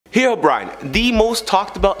Herobrine, the most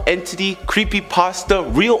talked about entity,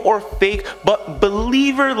 creepypasta, real or fake, but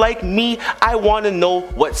believer like me, I want to know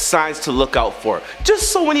what signs to look out for.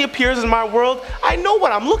 Just so when he appears in my world, I know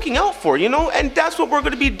what I'm looking out for, you know, and that's what we're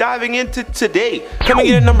going to be diving into today. Coming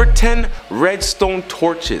in at number 10, redstone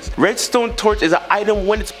torches. Redstone torch is an item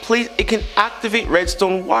when it's placed, it can activate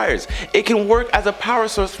redstone wires. It can work as a power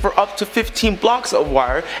source for up to 15 blocks of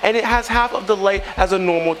wire, and it has half of the light as a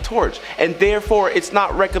normal torch, and therefore it's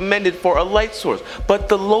not recommended for a light source. But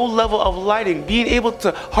the low level of lighting, being able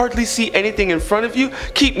to hardly see anything in front of you,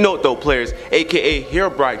 keep note though players, aka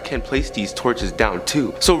Herobrine can place these torches down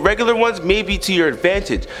too. So regular ones may be to your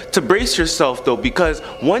advantage. To brace yourself though, because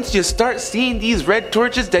once you start seeing these red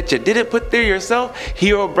torches that you didn't put there yourself,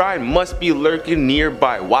 Herobrine must be lurking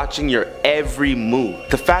nearby, watching your every move.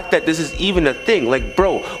 The fact that this is even a thing, like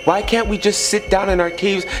bro, why can't we just sit down in our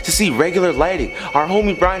caves to see regular lighting? Our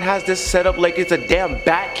homie Brian has this set up like it's a damn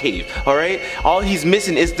bat cave, alright? All he's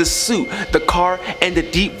missing is the suit, the car, and the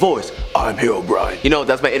deep voice. I'm Herobrine. You know,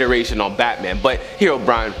 that's my iteration on Batman, but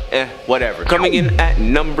Herobrine, whatever. Coming in at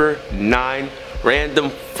number 9, random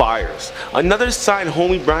fires. Another sign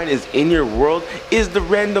homie Brian is in your world is the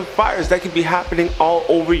random fires that can be happening all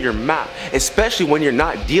over your map, especially when you're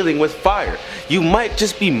not dealing with fire. You might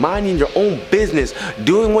just be minding your own business,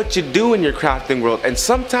 doing what you do in your crafting world, and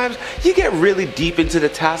sometimes you get really deep into the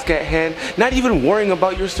task at hand, not even worrying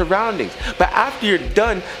about your surroundings. But after you're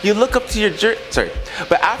done, you look up to your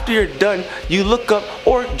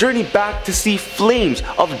or journey back to see flames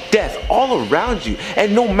of death all around you,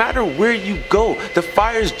 and no matter where you go, the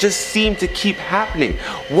fires just seem to keep happening.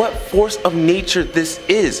 What force of nature this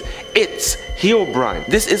is? It's Herobrine.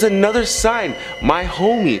 This is another sign my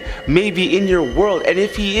homie may be in your world, and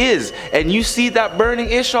if he is, and you see that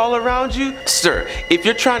burning ish all around you, sir, if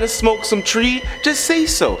you're trying to smoke some tree, just say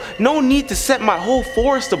so. No need to set my whole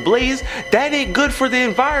forest ablaze. That ain't good for the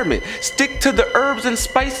environment. Stick to the herbs and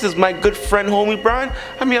spices, my good friend homie Brian.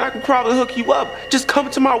 I mean, I could probably hook you up. Just come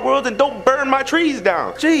to my world and don't burn my trees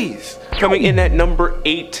down. Jeez. Coming in at number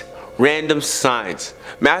 8, random signs.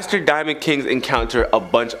 Master Diamond Kings encounter a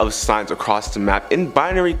bunch of signs across the map in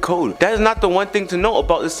binary code. That is not the one thing to know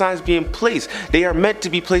about the signs being placed. They are meant to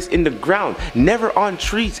be placed in the ground, never on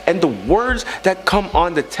trees, and the words that come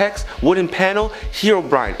on the text wooden panel,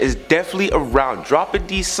 Herobrine is definitely around dropping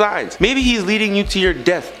these signs. Maybe he's leading you to your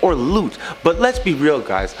death or loot, but let's be real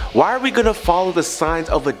guys, why are we gonna follow the signs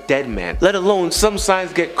of a dead man? Let alone some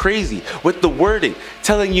signs get crazy with the wording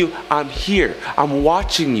telling you I'm here, I'm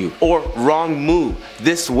watching you, or wrong move,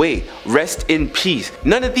 this way, rest in peace.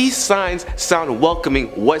 None of these signs sound welcoming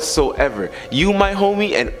whatsoever. You my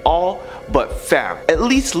homie and all, but fam, at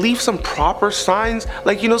least leave some proper signs,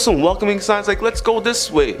 like, you know, some welcoming signs like let's go this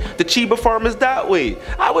way, the Chiba farm is that way.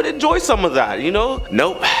 I would enjoy some of that, you know?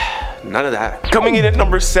 Nope, none of that. Coming in at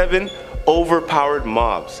number 7, overpowered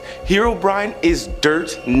mobs. Herobrine is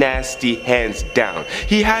dirt nasty hands down.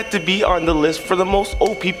 He had to be on the list for the most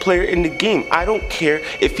OP player in the game. I don't care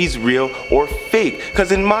if he's real or fake,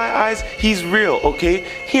 because in my eyes he's real, okay?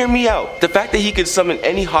 Hear me out. The fact that he could summon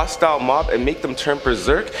any hostile mob and make them turn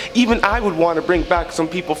berserk, even I would want to bring back some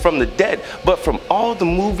people from the dead, but from all the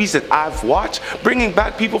movies that I've watched, bringing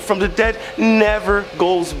back people from the dead never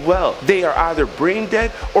goes well. They are either brain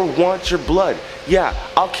dead or want your blood. Yeah,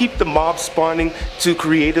 I'll keep the mob spawning to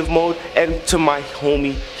creative mode and to my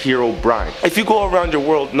homie Herobrine. If you go around your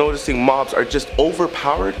world noticing mobs are just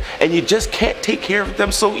overpowered and you just can't take care of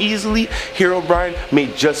them so easily, Herobrine may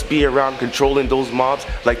just be around controlling those mobs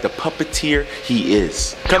like the puppeteer he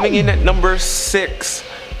is. Coming in at number 6,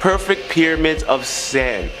 perfect pyramids of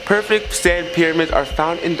sand. Perfect sand pyramids are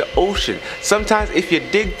found in the ocean. Sometimes if you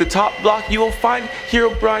dig the top block, you will find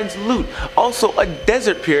Herobrine's loot. Also, a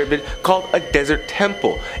desert pyramid called a desert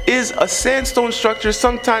temple is a sandstone structure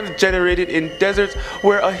sometimes generated in deserts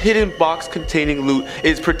where a hidden box containing loot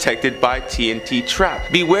is protected by TNT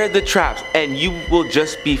trap. Beware the traps and you will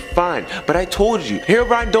just be fine. But I told you,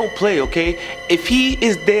 Herobrine don't play, okay? If he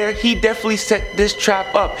is there, he definitely set this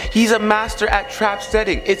trap up. He's a master at trap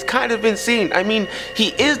setting. It's kind of insane. I mean,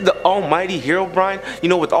 he is the almighty Herobrine, you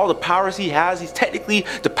know, with all the powers he has. He's technically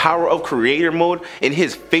the power of creator mode in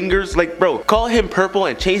his fingers. Like bro, call him purple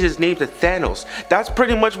and change his name to Thanos. That's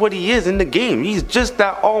pretty much what he is in the game. He's just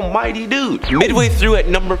that almighty dude. Midway through at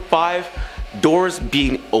number 5, doors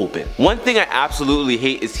being open. One thing I absolutely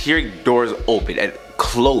hate is hearing doors open, and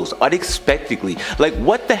closed unexpectedly. Like,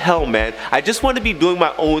 what the hell, man? I just want to be doing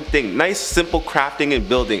my own thing. Nice, simple crafting and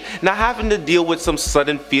building. Not having to deal with some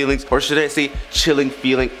sudden feelings, or should I say chilling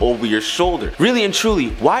feeling over your shoulder. Really and truly,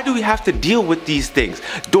 why do we have to deal with these things?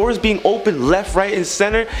 Doors being open left, right, and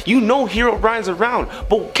center. You know Herobrine's around,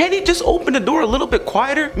 but can he just open the door a little bit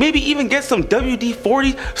quieter? Maybe even get some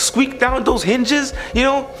WD-40, squeak down those hinges, you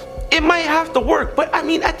know? It might have to work, but I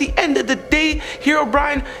mean, at the end of the day,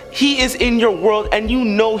 Herobrine, he is in your world, and you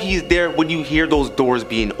know he's there when you hear those doors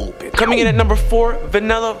being open. Coming in at number 4,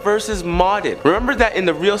 vanilla versus modded. Remember that in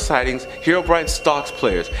the real sightings, Herobrine stalks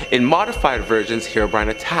players. In modified versions, Herobrine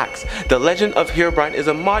attacks. The Legend of Herobrine is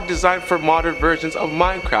a mod designed for modern versions of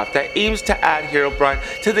Minecraft that aims to add Herobrine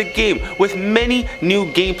to the game with many new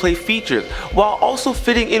gameplay features, while also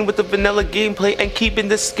fitting in with the vanilla gameplay and keeping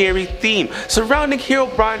the scary theme surrounding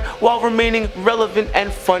Herobrine while remaining relevant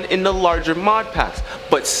and fun in the larger mod packs,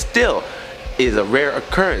 but still is a rare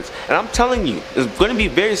occurrence. And I'm telling you, it's going to be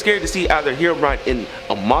very scary to see either Herobrine in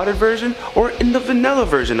a modded version or in the vanilla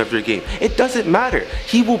version of your game. It doesn't matter.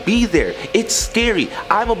 He will be there. It's scary.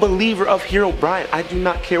 I'm a believer of Herobrine. I do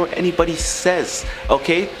not care what anybody says,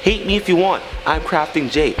 okay? Hate me if you want. I'm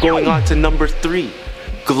Crafting Jay. Going on to number 3.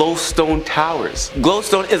 Glowstone towers.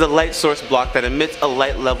 Glowstone is a light source block that emits a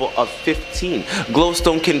light level of 15.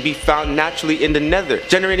 Glowstone can be found naturally in the nether,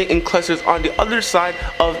 generating in clusters on the other side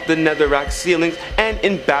of the netherrack ceilings and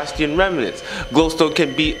in bastion remnants. Glowstone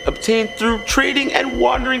can be obtained through trading and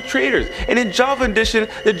wandering traders, and in Java Edition,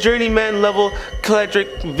 the journeyman level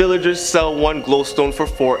Cledric villagers sell 1 glowstone for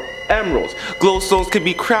 4 emeralds. Glowstones can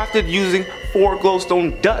be crafted using 4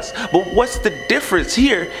 glowstone dust, but what's the difference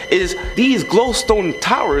here is these glowstone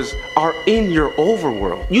towers are in your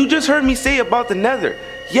overworld. You just heard me say about the nether.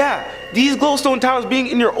 Yeah, these glowstone towers being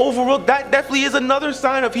in your overworld, that definitely is another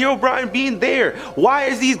sign of Herobrine being there. Why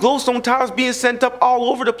is these glowstone towers being sent up all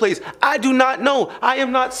over the place? I do not know. I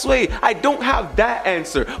am not Sway. I don't have that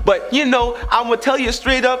answer. But you know, I'm gonna tell you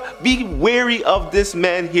straight up, be wary of this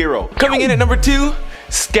man Hero. Coming in at number 2,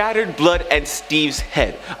 scattered blood and Steve's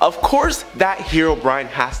head. Of course, that Herobrine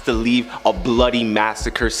has to leave a bloody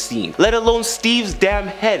massacre scene, let alone Steve's damn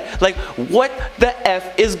head. Like, what the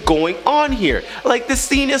F is going on here? Like, this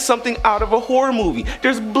scene is something out of a horror movie.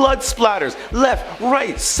 There's blood splatters left,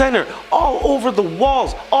 right, center, all over the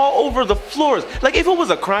walls, all over the floors. Like, if it was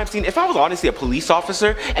a crime scene, if I was honestly a police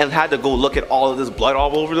officer and had to go look at all of this blood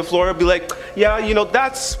all over the floor, I'd be like, yeah, you know,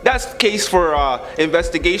 that's case for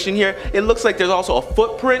investigation here. It looks like there's also a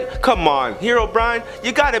footprint. Come on, Herobrine,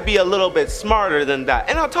 you gotta be a little bit smarter than that.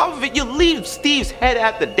 And on top of it, you leave Steve's head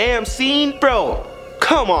at the damn scene, bro.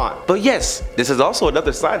 Come on. But yes, this is also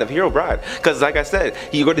another side of Herobrine, because like I said,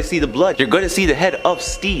 you're going to see the blood, you're going to see the head of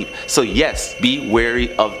Steve. So yes, be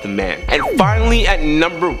wary of the man. And finally, at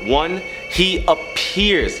number 1, he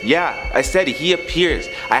appears. Yeah, I said it, he appears.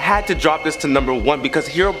 I had to drop this to number 1 because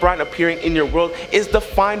Herobrine appearing in your world is the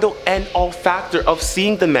final and all factor of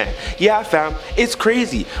seeing the man. Yeah, fam, it's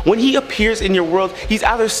crazy. When he appears in your world, he's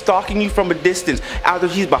either stalking you from a distance, either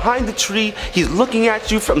he's behind the tree, he's looking at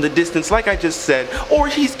you from the distance like I just said, or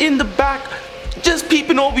he's in the back just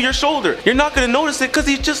peeping over your shoulder. You're not gonna notice it because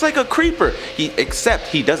he's just like a creeper. Except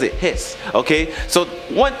he doesn't hiss, okay? So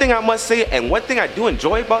one thing I must say, and one thing I do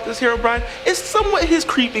enjoy about this Herobrine, is somewhat his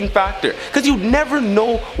creeping factor, because you never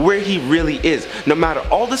know where he really is. No matter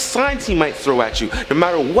all the signs he might throw at you, no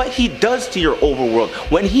matter what he does to your overworld,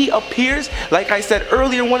 when he appears, like I said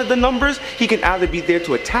earlier in one of the numbers, he can either be there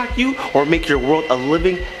to attack you or make your world a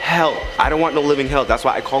living hell. I don't want no living hell. That's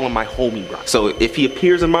why I call him my homie, bro. So if he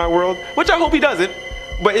appears in my world, which I hope he doesn't,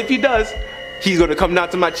 but if he does, he's gonna come down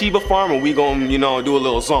to my Chiba farm and we gonna, you know, do a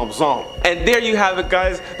little song. And there you have it,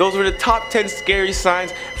 guys. Those were the top 10 scary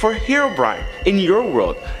signs for Herobrine in your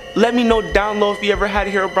world. Let me know down below if you ever had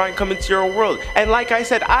Herobrine come into your world. And like I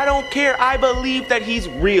said, I don't care. I believe that he's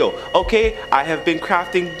real, okay? I have been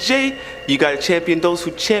Crafting Jay. You gotta champion those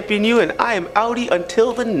who champion you, and I am outie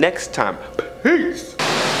until the next time. Peace.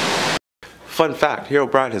 Fun fact,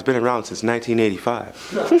 Herobrine has been around since 1985.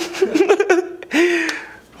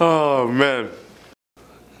 Oh man.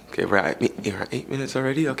 Okay, we're at 8 minutes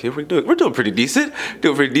already. Okay, we're doing pretty decent.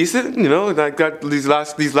 You know, I got these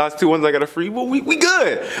last 2 ones I got a free. Well, we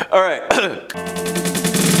good. All right.